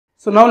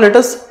So now let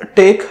us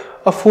take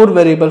a 4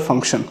 variable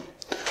function.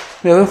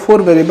 We have a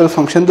 4 variable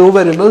function. The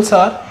variables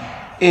are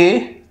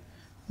a,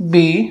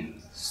 b,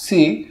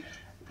 c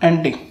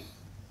and d.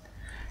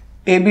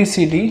 A, B,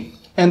 C, D,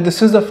 and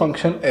this is the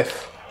function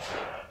f.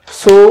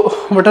 So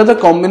what are the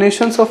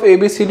combinations of a,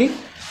 b, c, d?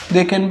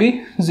 They can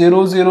be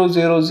 0, 0,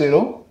 0,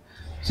 0,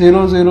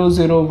 0, 0,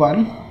 0,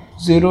 1,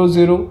 0,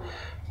 0,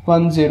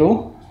 1,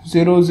 0,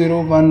 0,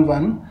 0, 1,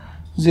 1,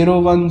 0,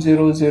 1,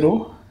 0,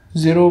 0,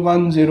 0,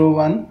 1, 0,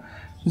 1,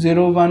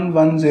 0, 1,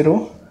 1,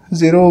 0,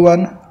 0,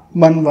 1,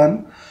 1,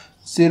 1,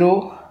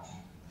 0,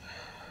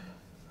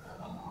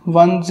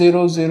 1,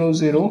 0, 0,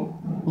 0,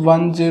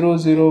 1, 0,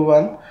 0,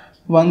 1,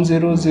 1,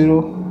 0,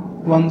 0,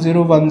 1,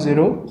 0, 1,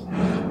 0,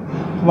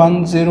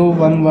 1, 0,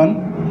 1,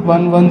 1,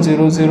 1, 1,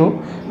 0, 0,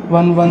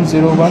 1, 1,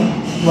 0, 1,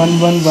 1,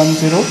 1, 1,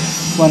 0,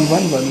 1,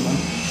 1, 1,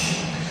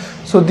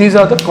 1. So these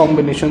are the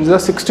combinations. There are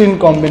 16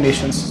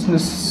 combinations.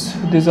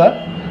 These are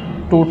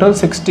total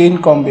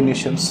 16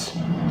 combinations.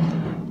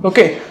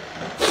 Okay.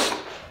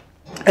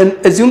 And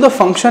assume the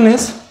function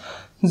is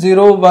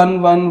 0,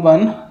 1, 1,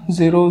 1,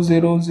 0,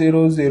 0,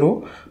 0,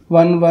 0,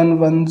 1, 1,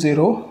 1,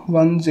 0,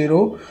 1,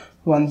 0,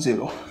 1,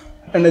 0.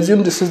 And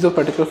assume this is the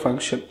particular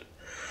function.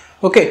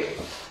 Okay.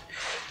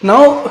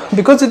 Now,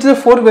 because it is a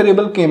 4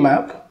 variable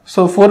K-map,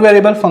 so 4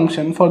 variable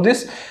function, for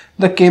this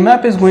the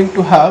K-map is going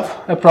to have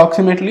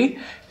approximately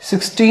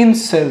 16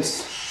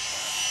 cells.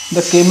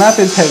 The K-map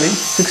is having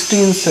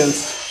 16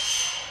 cells.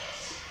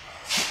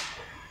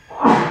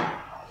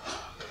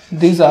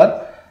 These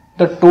are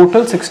the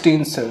total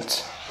 16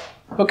 cells.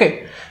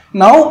 Okay.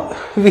 Now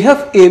we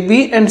have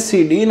AB and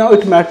CD. Now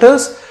it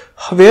matters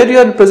where you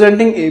are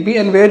representing AB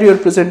and where you are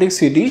representing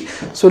CD.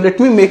 So let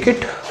me make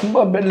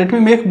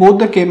both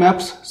the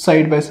K-maps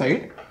side by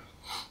side.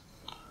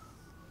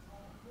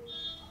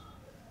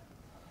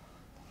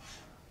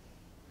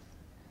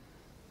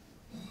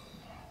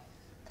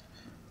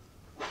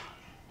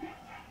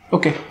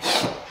 Okay.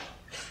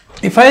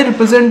 If I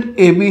represent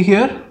AB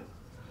here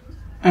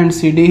and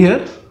CD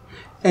here,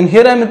 and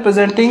here I am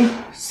representing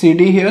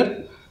CD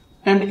here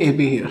and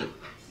AB here.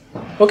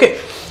 Okay.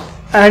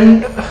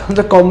 And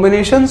the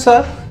combinations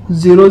are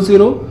 0,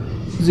 0,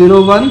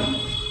 0, 1,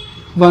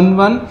 1,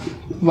 1,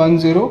 1,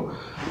 0,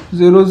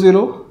 0,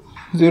 0,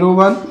 0,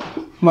 1,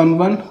 1,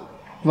 1,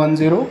 1,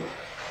 0,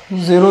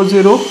 0,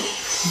 0,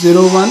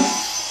 0, 1,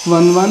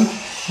 1, 1,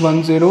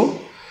 1, 0.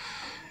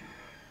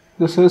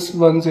 This is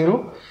 1,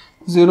 0,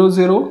 0,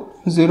 0,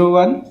 0,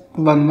 1,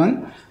 1,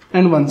 1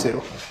 and 1,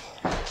 0.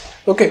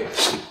 Okay.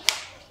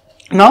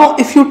 Now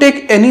if you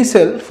take any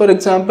cell, for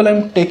example I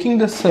am taking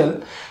this cell,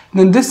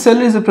 then this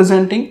cell is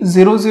representing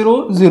 0,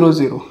 0, 0,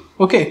 0.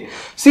 Okay.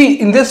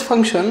 See, in this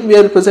function we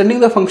are representing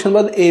the function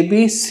by A,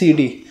 B, C,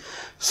 D.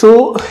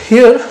 So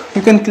here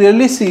you can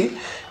clearly see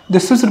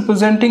this is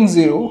representing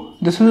 0,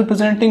 this is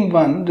representing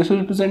 1, this is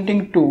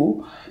representing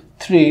 2,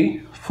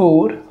 3,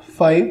 4,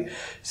 5,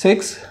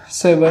 6,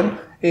 7,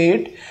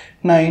 8,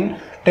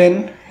 9,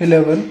 10,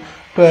 11,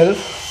 12,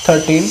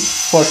 13,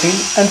 14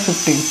 and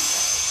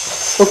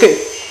 15.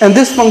 Okay. And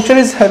this function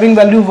is having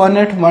value 1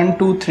 at 1,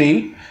 2,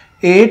 3,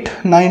 8,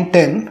 9,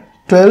 10,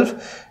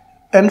 12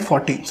 and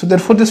 14. So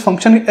therefore this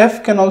function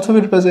f can also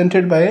be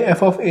represented by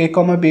f of a,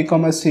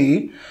 b,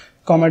 c,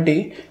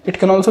 d. It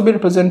can also be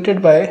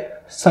represented by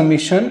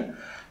summation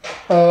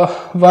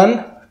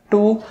 1,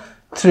 2,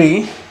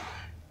 3,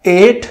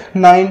 8,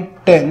 9,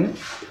 10,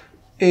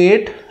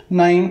 8,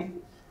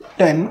 9,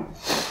 10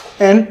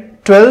 and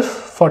 12,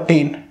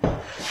 14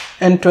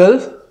 and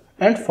 12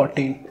 and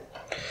 14.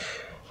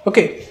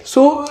 Okay,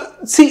 so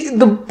see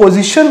the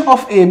position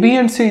of AB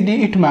and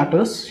CD, it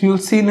matters. You will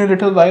see in a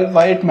little while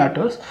why it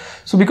matters.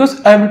 So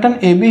because I have written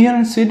AB here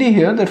and CD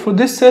here, therefore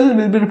this cell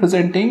will be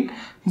representing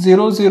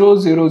 0, 0,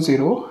 0,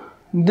 0.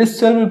 This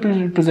cell will be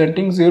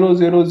representing 0,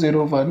 0,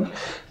 0, 1.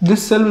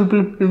 This cell will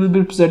be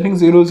representing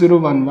 0, 0,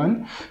 1,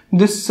 1.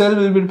 This cell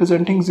will be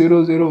representing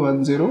 0, 0,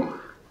 1, 0.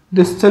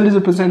 This cell is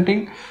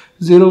representing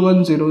 0,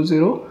 1, 0,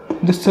 0.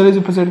 This cell is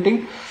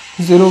representing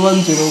 0, 1,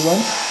 0, 1.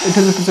 It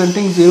is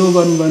representing 0,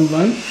 1, 1,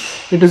 1.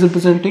 It is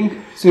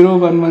representing 0,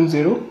 1, 1,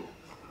 0.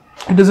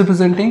 It is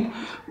representing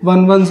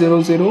 1, 1,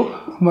 0, 0,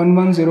 1,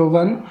 1, 0,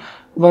 1,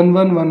 1,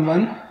 1, 1,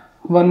 1,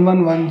 1,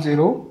 1, 1,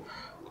 0,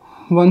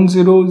 1,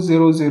 0,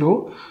 0,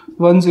 0,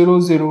 1, 0,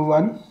 0,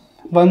 1,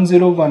 1,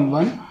 0, 1,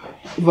 1,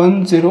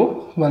 1,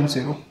 0, 1,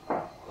 0.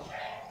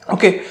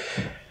 Okay.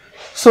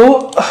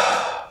 So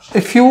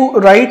if you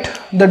write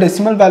the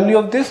decimal value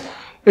of this,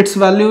 its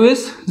value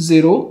is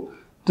 0.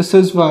 This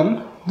is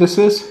 1, this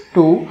is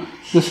 2,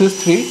 this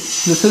is 3,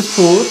 this is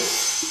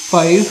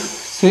 4, 5,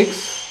 6,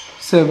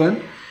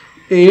 7,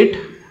 8,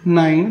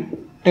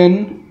 9,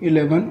 10,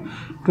 11,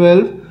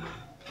 12,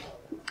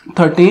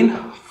 13,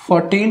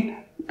 14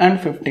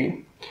 and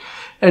 15.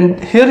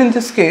 And here in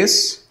this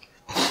case,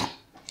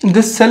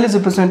 this cell is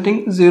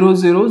representing 0,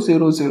 0,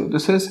 0, 0.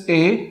 This is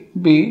A,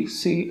 B,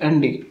 C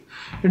and D.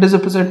 It is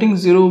representing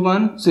 0,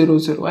 1, 0,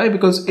 0. Why?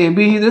 Because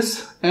AB is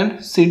this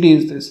and CD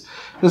is this.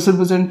 This is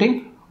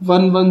representing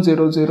 1, 1,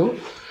 0, 0.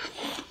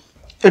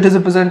 It is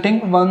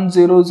representing 1,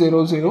 0,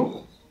 0,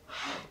 0.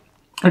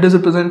 it is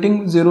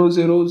representing 0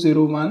 0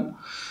 0 1,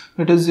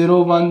 it is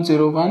 0 1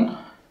 0 1,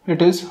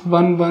 it is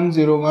 1 1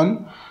 0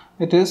 1,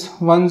 it is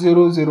 1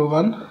 0 0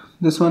 1,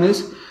 this one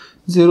is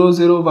 0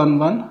 0 1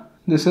 1,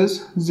 this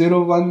is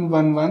 0 1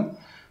 1 1,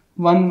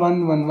 1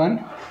 1 1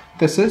 1,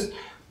 this is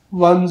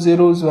 1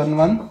 0 1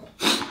 1,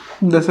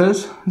 this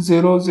is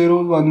 0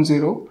 0 1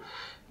 0,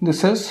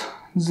 this is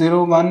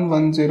 0 1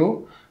 1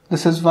 0,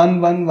 this is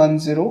 1 1 1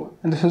 0,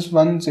 and this is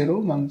 1 0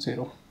 1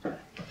 0.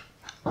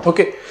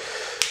 Okay,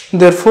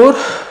 therefore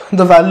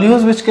the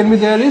values which can be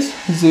there is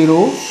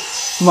 0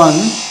 1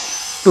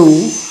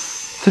 2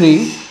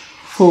 3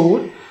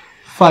 4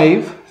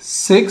 5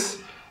 6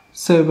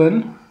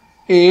 7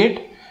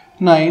 8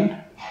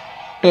 9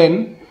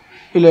 10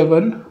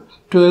 11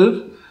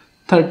 12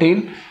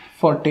 13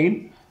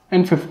 14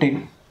 and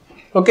 15.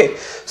 Okay,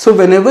 so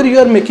whenever you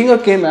are making a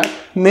K-map,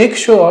 make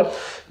sure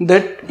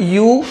that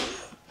you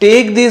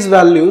take these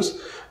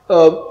values,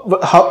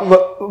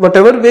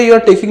 whatever way you are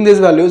taking these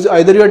values,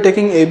 either you are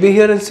taking AB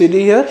here and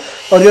CD here,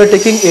 or you are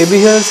taking AB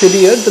here and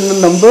CD here, then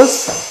the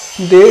numbers,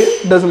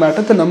 they doesn't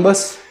matter, the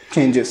numbers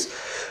changes.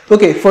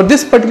 Okay, for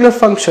this particular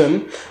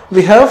function,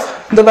 we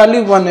have the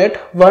value 1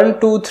 at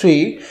 1 2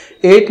 3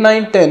 8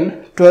 9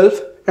 10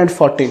 12 and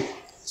 14.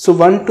 So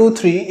 1 2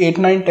 3 8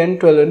 9 10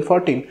 12 and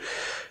 14.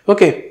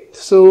 Okay,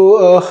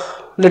 so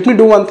let me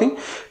do one thing.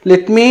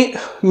 Let me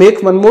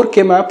make one more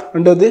K-map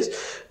under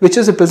this, which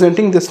is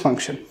representing this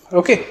function.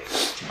 Okay.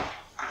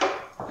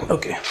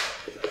 Okay.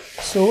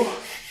 So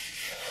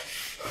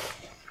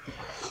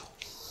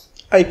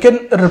I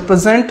can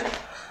represent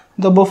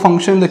the above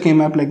function in the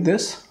K-map like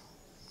this.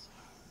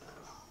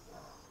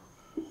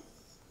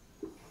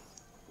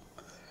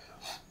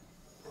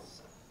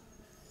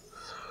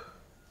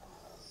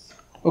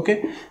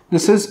 Okay.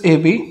 This is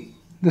AB.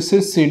 This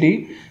is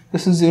CD.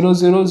 This is 0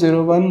 0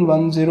 0 1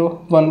 1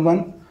 0 1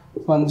 1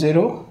 1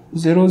 0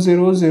 0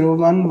 0 0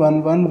 1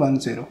 1 1 1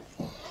 0.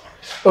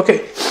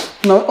 Okay,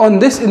 now on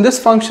this, in this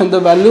function, the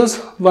values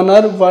one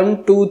are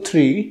 1 2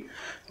 3,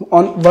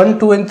 on 1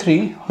 2 and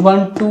 3,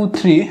 1 2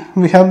 3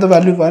 we have the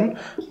value 1,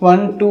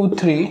 1 2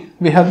 3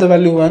 we have the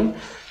value 1,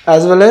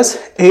 as well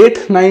as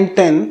 8 9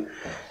 10,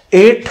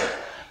 8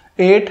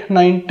 8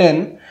 9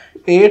 10,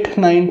 8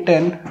 9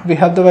 10 we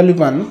have the value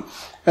 1,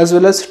 as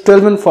well as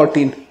 12 and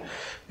 14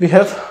 we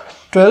have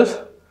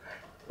 12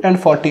 and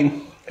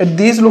 14. At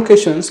these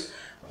locations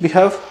we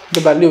have the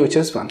value which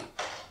is 1.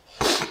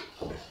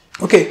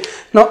 Okay,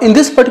 now in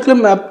this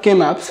particular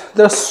K-maps,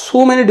 there are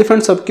so many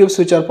different subcubes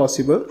which are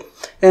possible,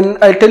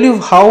 and I'll tell you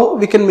how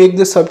we can make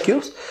these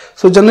subcubes.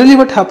 So generally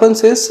what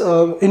happens is,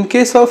 in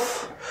case of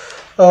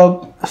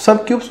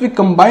subcubes, we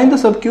combine the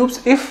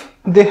subcubes if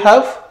they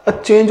have a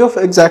change of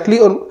exactly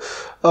or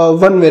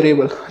one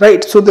variable,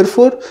 right? So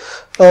therefore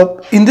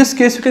in this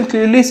case you can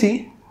clearly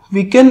see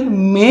we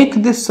can make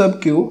this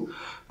subcube.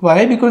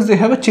 Why? Because they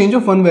have a change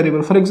of one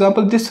variable. For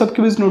example, this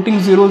subcube is noting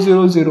 0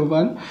 0 0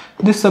 1,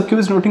 this subcube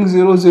is noting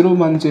 0 0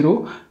 1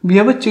 0. We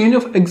have a change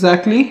of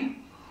exactly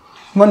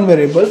one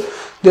variable,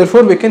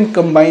 therefore we can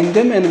combine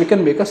them and we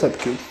can make a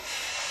subcube.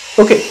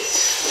 Okay,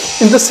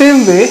 in the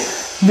same way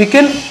we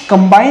can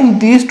combine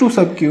these two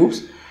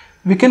subcubes,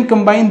 we can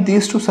combine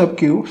these two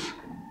subcubes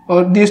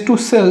or these two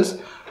cells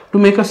to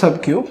make a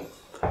subcube.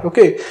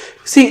 Okay,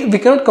 see, we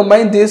cannot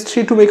combine these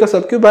three to make a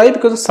subcube. Why?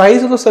 Because the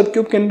size of the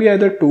subcube can be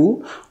either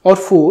 2 or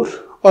 4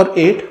 or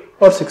 8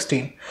 or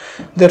 16.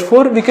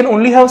 Therefore, we can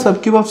only have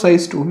subcube of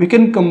size 2. We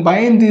can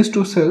combine these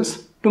two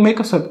cells to make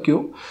a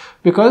subcube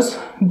because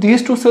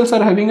these two cells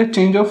are having a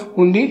change of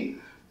only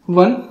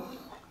one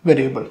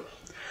variable.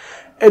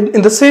 And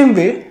in the same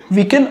way,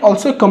 we can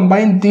also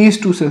combine these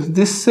two cells,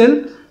 this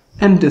cell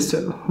and this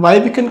cell. Why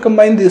we can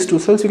combine these two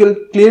cells? You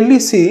can clearly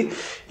see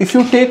if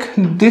you take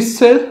this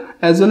cell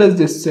as well as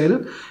this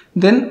cell,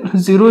 then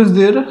 0 is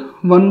there,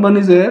 1 1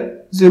 is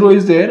there, 0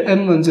 is there,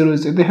 and 1 0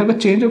 is there. They have a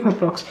change of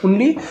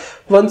approximately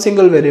one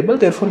single variable,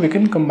 therefore we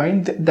can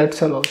combine that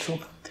cell also.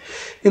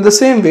 In the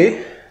same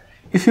way,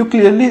 if you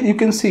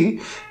can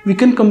see we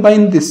can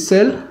combine this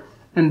cell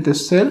and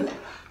this cell,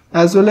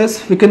 as well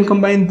as we can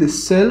combine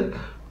this cell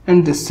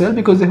and this cell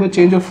because they have a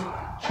change of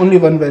only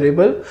one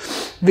variable.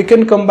 We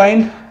can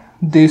combine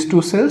these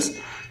two cells,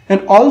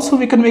 and also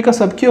we can make a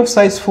subcube of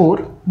size 4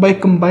 by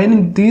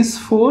combining these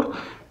 4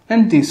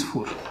 and these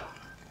 4.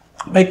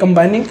 By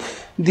combining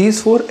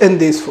these 4 and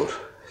these 4,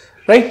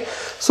 right?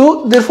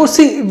 So therefore,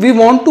 see, we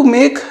want to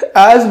make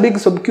as big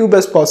subcube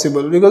as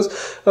possible because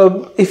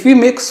if we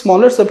make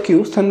smaller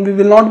subcubes, then we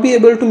will not be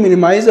able to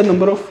minimize the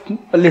number of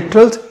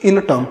literals in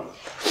a term.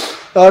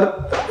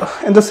 Or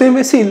in the same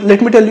way, see,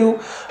 let me tell you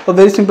a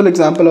very simple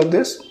example of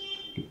this.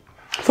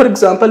 For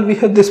example, we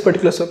have this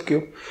particular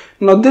subcube.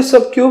 Now this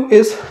subcube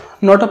is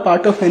not a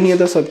part of any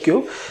other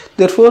subcube.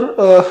 Therefore,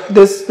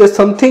 there's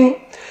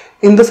something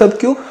in the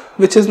subcube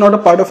which is not a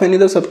part of any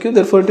other subcube.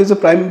 Therefore, it is a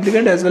prime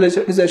implicant as well as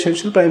it is an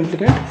essential prime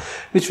implicant,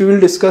 which we will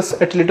discuss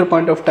at a later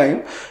point of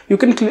time. You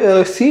can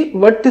see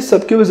what this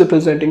subcube is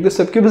representing. This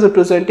subcube is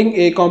representing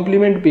A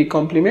complement, B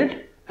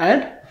complement,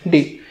 and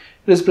D.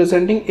 It is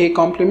representing A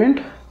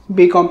complement,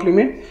 B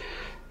complement,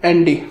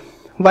 and D.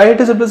 Why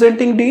it is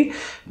representing D?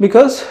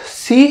 Because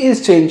C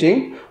is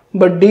changing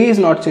but D is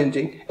not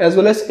changing, as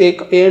well as A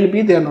and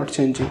B, they are not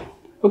changing.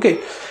 Okay,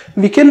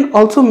 we can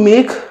also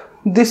make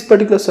this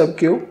particular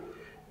subcube.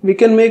 We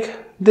can make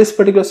this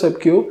particular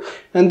subcube,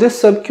 and this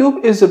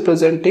subcube is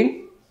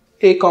representing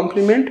A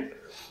complement,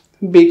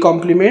 B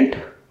complement,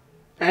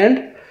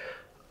 and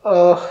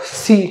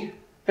C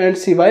and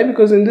C. Why?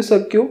 Because in this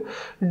subcube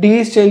D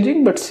is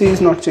changing but C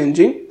is not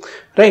changing,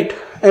 right?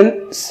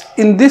 And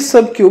in this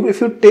subcube,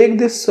 if you take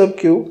this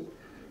subcube,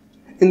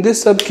 in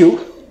this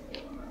subcube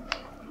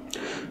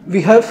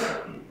we have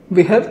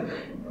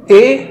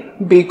A,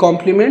 B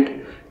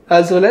complement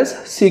as well as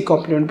C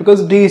complement,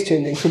 because D is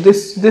changing. So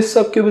this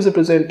subcube is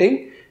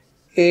representing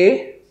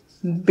A,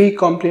 B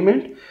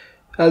complement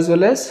as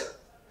well as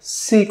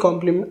C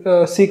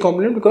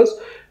complement because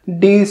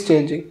D is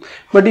changing.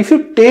 But if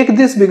you take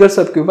this bigger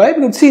subcube, why?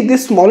 Because see,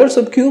 these smaller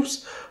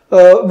subcubes,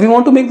 we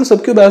want to make the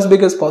subcube as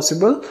big as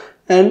possible,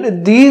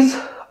 and this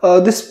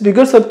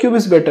bigger subcube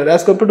is better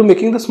as compared to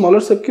making the smaller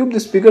subcube.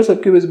 This bigger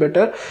subcube is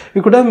better.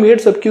 We could have made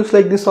subcubes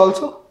like this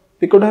also.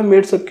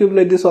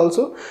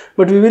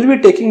 But we will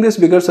be taking this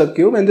bigger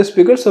subcube, and this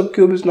bigger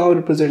subcube is now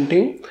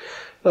representing,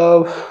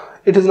 A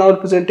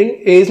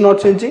is not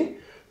changing,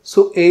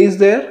 so A is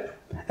there,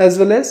 as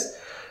well as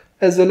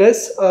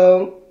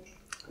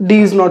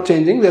D is not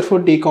changing, therefore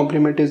D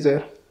complement is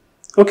there.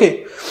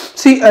 Okay,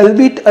 see, I'll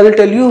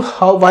tell you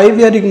why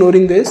we are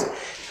ignoring this,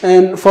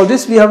 and for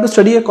this we have to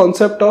study a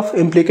concept of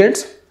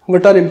implicants.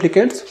 What are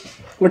implicants,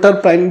 what are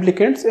prime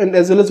implicants, and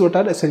as well as what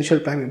are essential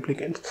prime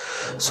implicants.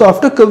 So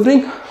after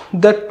covering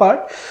that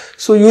part,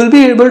 so you will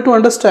be able to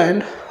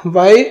understand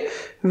why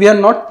we are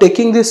not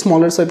taking these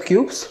smaller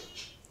subcubes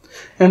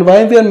and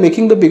why we are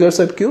making the bigger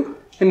subcube,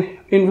 and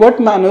in what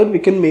manner we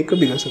can make a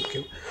bigger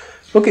subcube.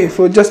 Okay,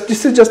 so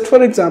this is just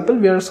for example,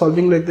 we are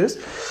solving like this.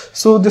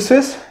 So this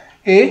is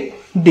A,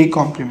 D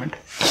complement.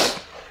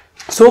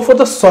 So for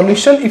the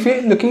solution, if you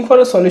are looking for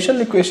a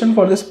solution equation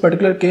for this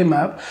particular K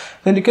map,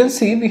 then you can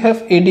see we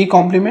have AD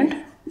complement,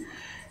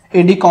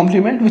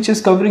 which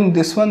is covering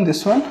this one,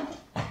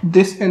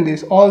 this and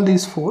this, all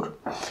these four.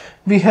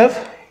 We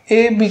have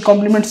A, B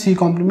complement, C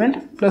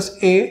complement,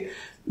 plus A,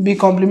 B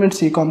complement,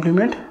 C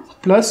complement,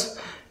 plus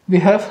we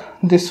have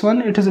this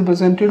one, it is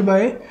represented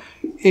by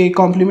A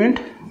complement,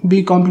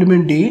 B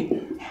complement,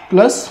 D,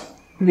 plus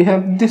we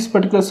have this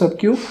particular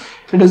subcube,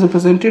 it is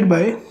represented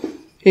by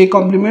A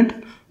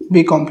complement,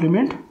 B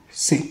complement,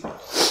 C.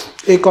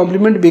 A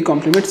complement, B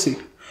complement, C.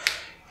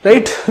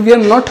 Right? We are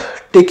not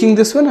taking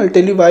this one. I'll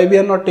tell you why we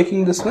are not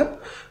taking this one.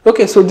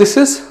 Okay, so this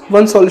is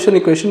one solution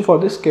equation for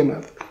this K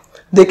map.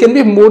 There can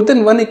be more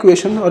than one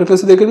equation, or you can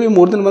say there can be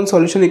more than one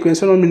solution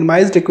equation or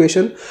minimized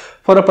equation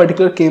for a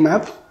particular K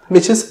map,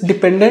 which is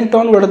dependent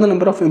on what are the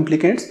number of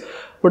implicants,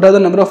 what are the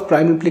number of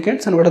prime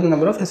implicants, and what are the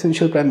number of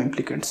essential prime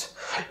implicants.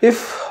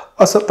 If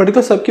a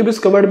particular subcube is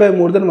covered by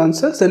more than one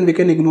cells, then we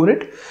can ignore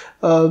it.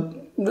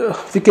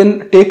 We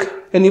can take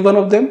any one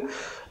of them.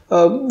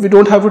 We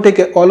don't have to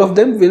take all of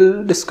them.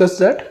 We'll discuss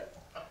that.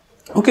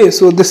 Okay,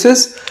 so this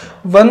is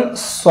one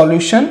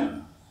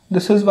solution.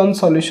 This is one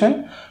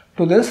solution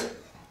to this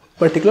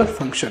particular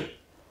function.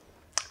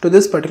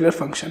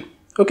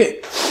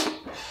 Okay,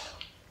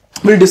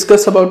 we'll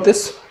discuss about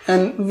this,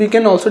 and we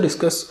can also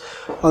discuss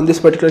on this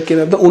particular K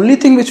map. The only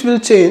thing which will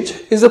change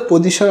is the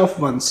position of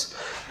ones,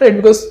 right?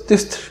 Because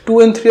this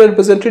 2 and 3 are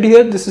represented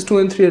here, this is 2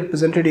 and 3 are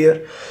represented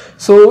here.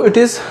 So it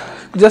is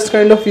just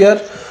kind of we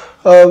are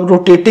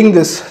rotating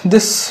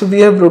this. We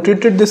have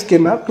rotated this K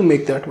map to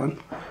make that one.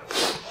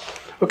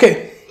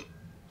 Okay.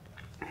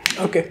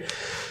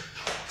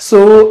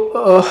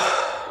 So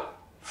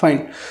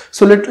fine.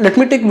 So let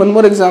me take one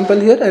more example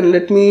here, and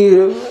let me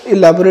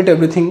elaborate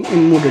everything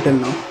in more detail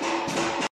now.